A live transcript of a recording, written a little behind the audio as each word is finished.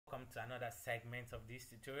to another segment of this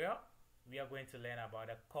tutorial. We are going to learn about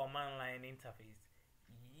the command line interface.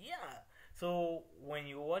 Yeah. So when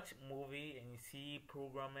you watch movie and you see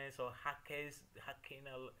programmers or hackers hacking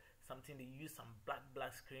something, they use some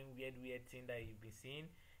black screen, weird thing that you've been seeing,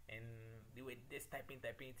 and they were just typing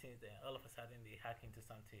things, then all of a sudden they hack into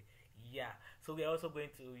something. Yeah. So we're also going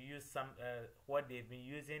to use some what they've been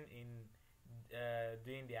using in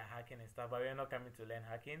doing their hacking and stuff, but we're not coming to learn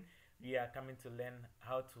hacking. We are coming to learn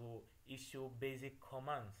how to issue basic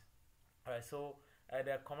commands. Alright, so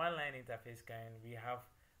the command line interface we have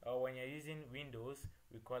when you're using Windows,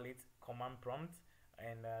 we call it command prompt,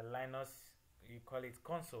 and Linux, you call it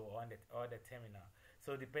console or the terminal.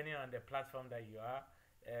 So depending on the platform that you are,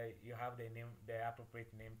 you have the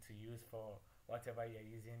appropriate name to use for whatever you're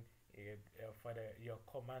using for your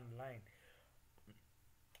command line.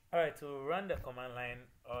 Alright, to run the command line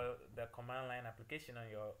or the command line application on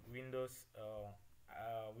your Windows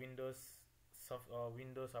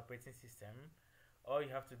operating system, all you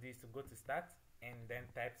have to do is to go to start and then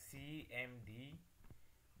type CMD.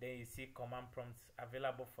 Then you see command prompts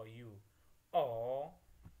available for you, or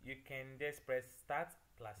you can just press start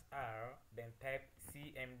plus R, then type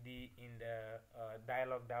CMD in the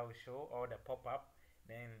dialog that will show, or the pop-up.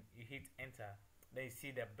 Then you hit enter. Then you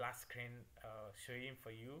see the black screen showing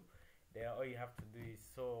for you. Then all you have to do is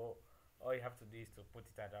to put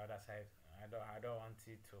it at the other side. I don't want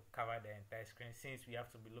it to cover the entire screen, since we have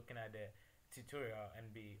to be looking at the tutorial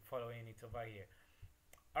and be following it over here.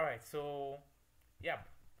 Alright, so yep.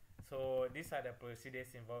 So these are the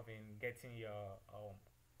procedures involved in getting your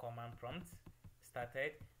command prompt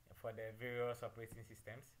started for the various operating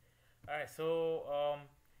systems. Alright, so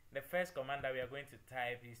the first command that we are going to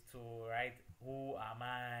type is to write who am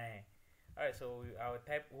I. Alright, so I'll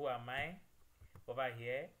type who am I over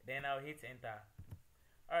here, then I'll hit enter.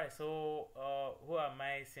 Alright, so who am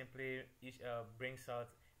I simply brings out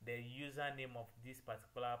the username of this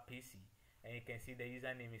particular PC, and you can see the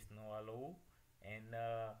username is Noalo, and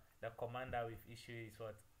the command that we've issued is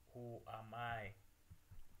what, who am I.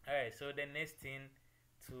 Alright, so the next thing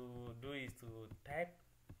to do is to type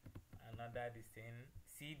another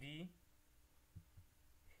CD.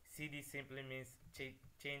 CD simply means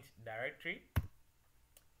change directory,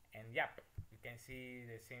 and yep, you can see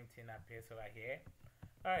the same thing appears over here.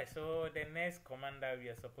 Alright, so the next command that we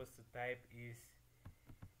are supposed to type is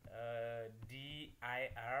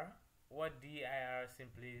dir. What dir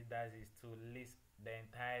simply does is to list the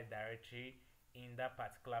entire directory in that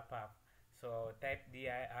particular path. So type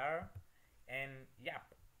dir, and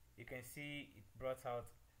yep, you can see it brought out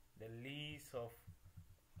the list of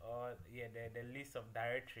the list of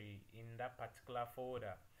directory in that particular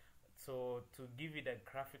folder. So to give you the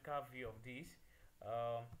graphical view of this,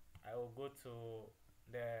 I will go to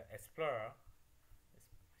the Explorer.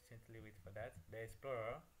 Simply wait for that. The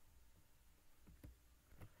Explorer.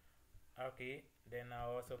 Okay, then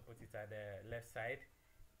I'll also put it at the left side.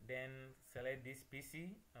 Then select this PC.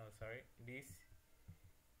 Oh, sorry, this.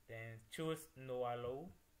 Then choose Noalo.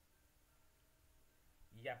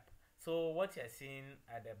 Yep. So what you're seeing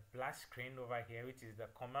at the black screen over here, which is the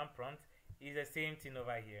command prompt, is the same thing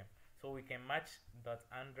over here. So we can match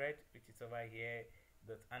 .100, which is over here,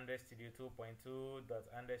 .100 Studio 2.2,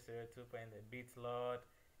 .100 Studio 2.0 BitLoad,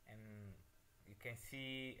 and you can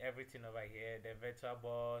see everything over here, the virtual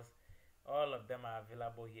box, all of them are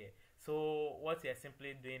available here. So what we are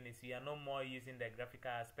simply doing is we are no more using the graphical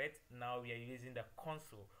aspect. Now we are using the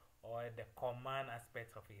console or the command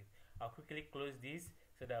aspect of it. I'll quickly close this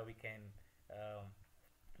so that we can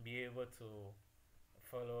be able to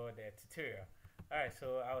follow the tutorial. Alright,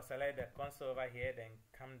 so I'll select the console over here, then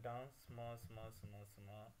come down small,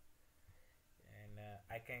 and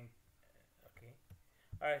I can okay.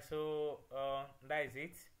 Alright, so that is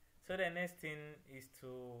it. So the next thing is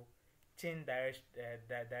to change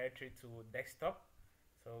the directory to desktop.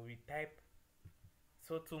 So we type,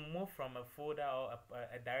 so to move from a folder or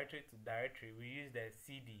a directory to directory, we use the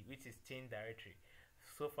CD, which is change directory.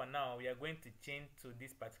 So for now, we are going to change to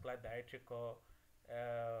this particular directory called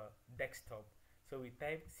desktop. So we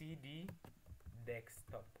type CD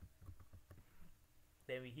desktop,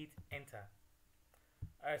 then we hit enter.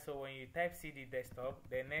 Alright, so when you type CD desktop,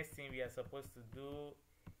 the next thing we are supposed to do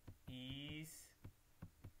is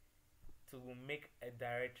to make a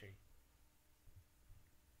directory.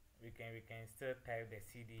 We can still type the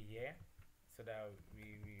CD here so that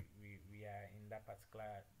we are in that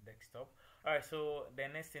particular desktop. Alright, so the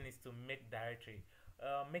next thing is to make directory.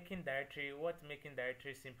 Making directory, what making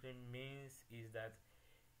directory simply means is that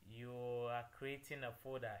you are creating a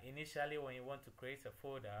folder. Initially, when you want to create a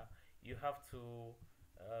folder, you have to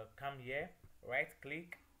come here, right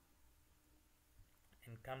click,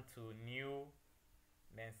 come to new,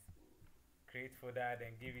 then create folder,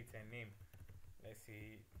 then give it a name. Let's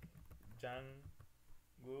see,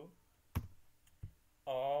 Django.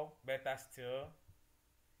 Or better still,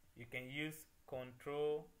 you can use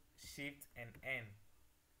Control Shift and N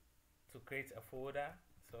to create a folder.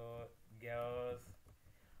 So girls.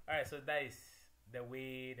 Alright, so that is the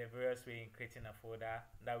various way in creating a folder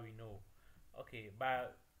that we know. Okay,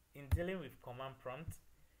 but in dealing with command prompt,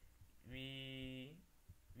 we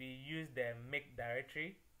use the make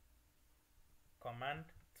directory command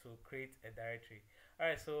to create a directory.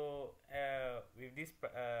 Alright, so with this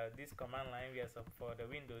command line, for the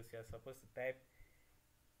Windows, you are supposed to type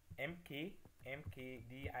mkdir,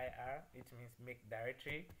 which means make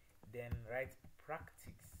directory, then write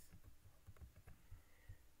practice.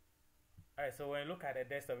 Alright, so when you look at the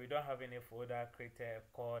desktop, we don't have any folder created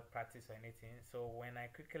called practice or anything. So when I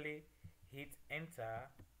quickly hit enter,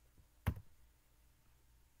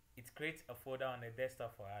 it creates a folder on the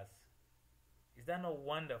desktop for us. Is that not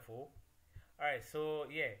wonderful? Alright, so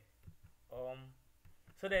yeah.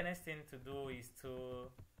 So the next thing to do is to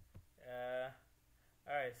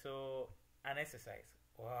alright, so an exercise.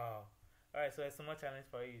 Wow. Alright, so a small challenge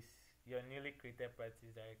for you is your newly created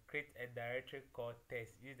practice directory. Create a directory called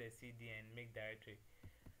test. Use the CD and make directory.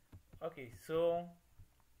 Okay, so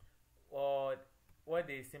what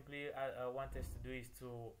they simply want us to do is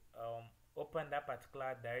to open that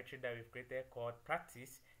particular directory that we've created called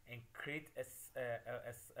practice and create a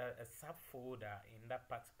subfolder in that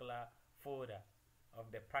particular folder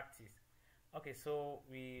of the practice. Okay, so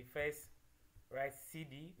we first write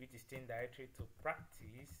cd, which is change directory, to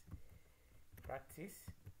practice.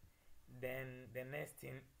 Then the next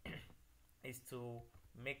thing is to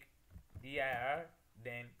make dir,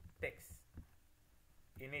 then text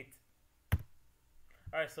in it.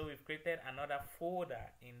 Alright, so we've created another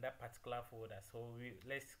folder in that particular folder. So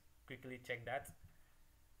let's quickly check that.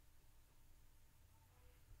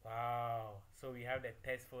 Wow, so we have the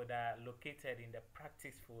test folder located in the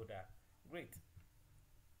practice folder. Great.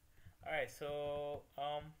 Alright, so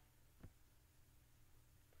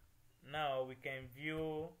now we can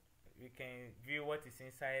view what is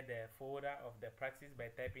inside the folder of the practice by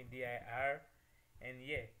typing dir, and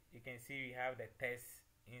yeah, you can see we have the test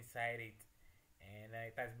inside it, and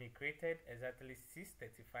it has been created exactly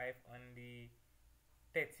 6:35 on the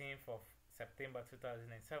 13th of September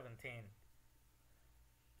 2017.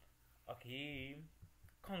 Okay,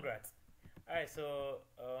 congrats. Alright, so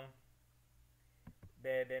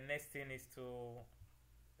the next thing is to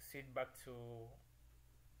switch back to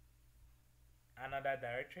another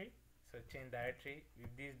directory. So change directory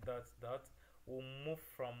with this dot will move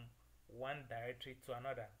from one directory to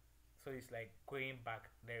another. So it's like going back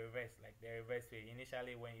the reverse way.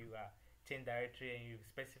 Initially, when you are change directory and you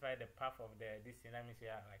specify the path of this thing, that means you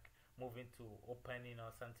are like moving to opening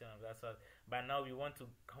or something of that sort. But now we want to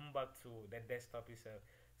come back to the desktop itself.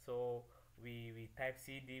 So we type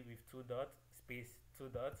cd with 2 dots space 2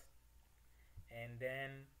 dots, and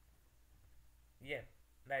then yeah,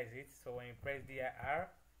 that is it. So when you press dir,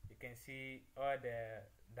 you can see all the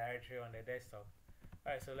directory on the desktop.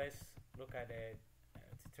 Alright, so let's look at the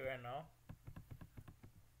tutorial now.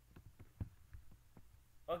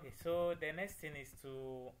 Okay, so the next thing is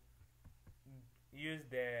to use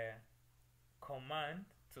the command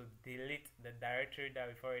to delete the directory that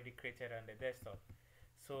we've already created on the desktop.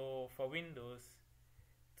 So for Windows,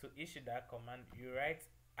 to issue that command, you write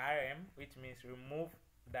rm, which means remove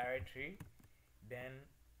directory, then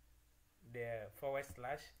the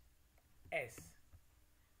 /s,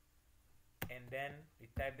 and then you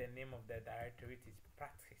type the name of the directory, which is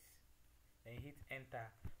practice, and you hit enter.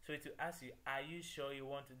 So it will ask you, are you sure you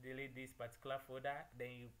want to delete this particular folder?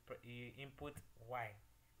 Then you input y,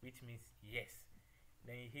 which means yes.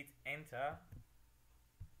 Then you hit enter.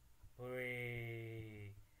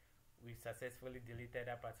 Hooray! We successfully deleted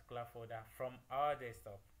that particular folder from our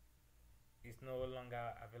desktop. It's no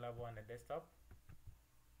longer available on the desktop.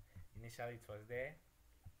 Initially it was there.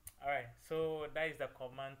 Alright, so that is the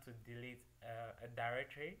command to delete a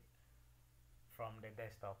directory from the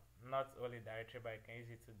desktop. Not only directory, but you can use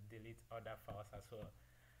it to delete other files as well.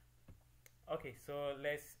 Okay, so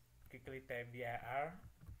let's quickly type dir,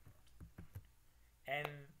 and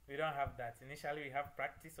we don't have that. Initially we have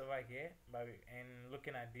practice over here, but and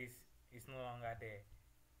looking at this, it's no longer there.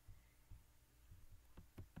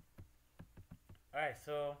 Alright,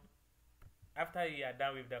 so after you are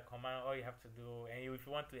done with the command, all you have to do, and if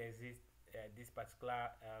you want to exit this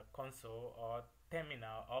particular console or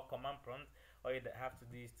terminal or command prompt, all you have to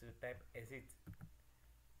do is to type exit,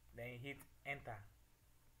 then you hit enter.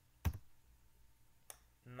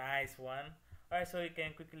 Nice one. Alright, so you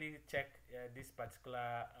can quickly check this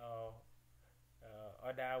particular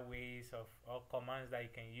other ways of or commands that you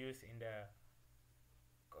can use in the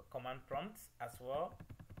command prompts as well.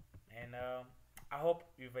 And I hope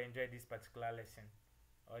you've enjoyed this particular lesson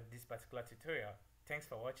or this particular tutorial. Thanks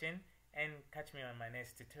for watching and catch me on my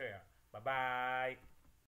next tutorial. Bye bye.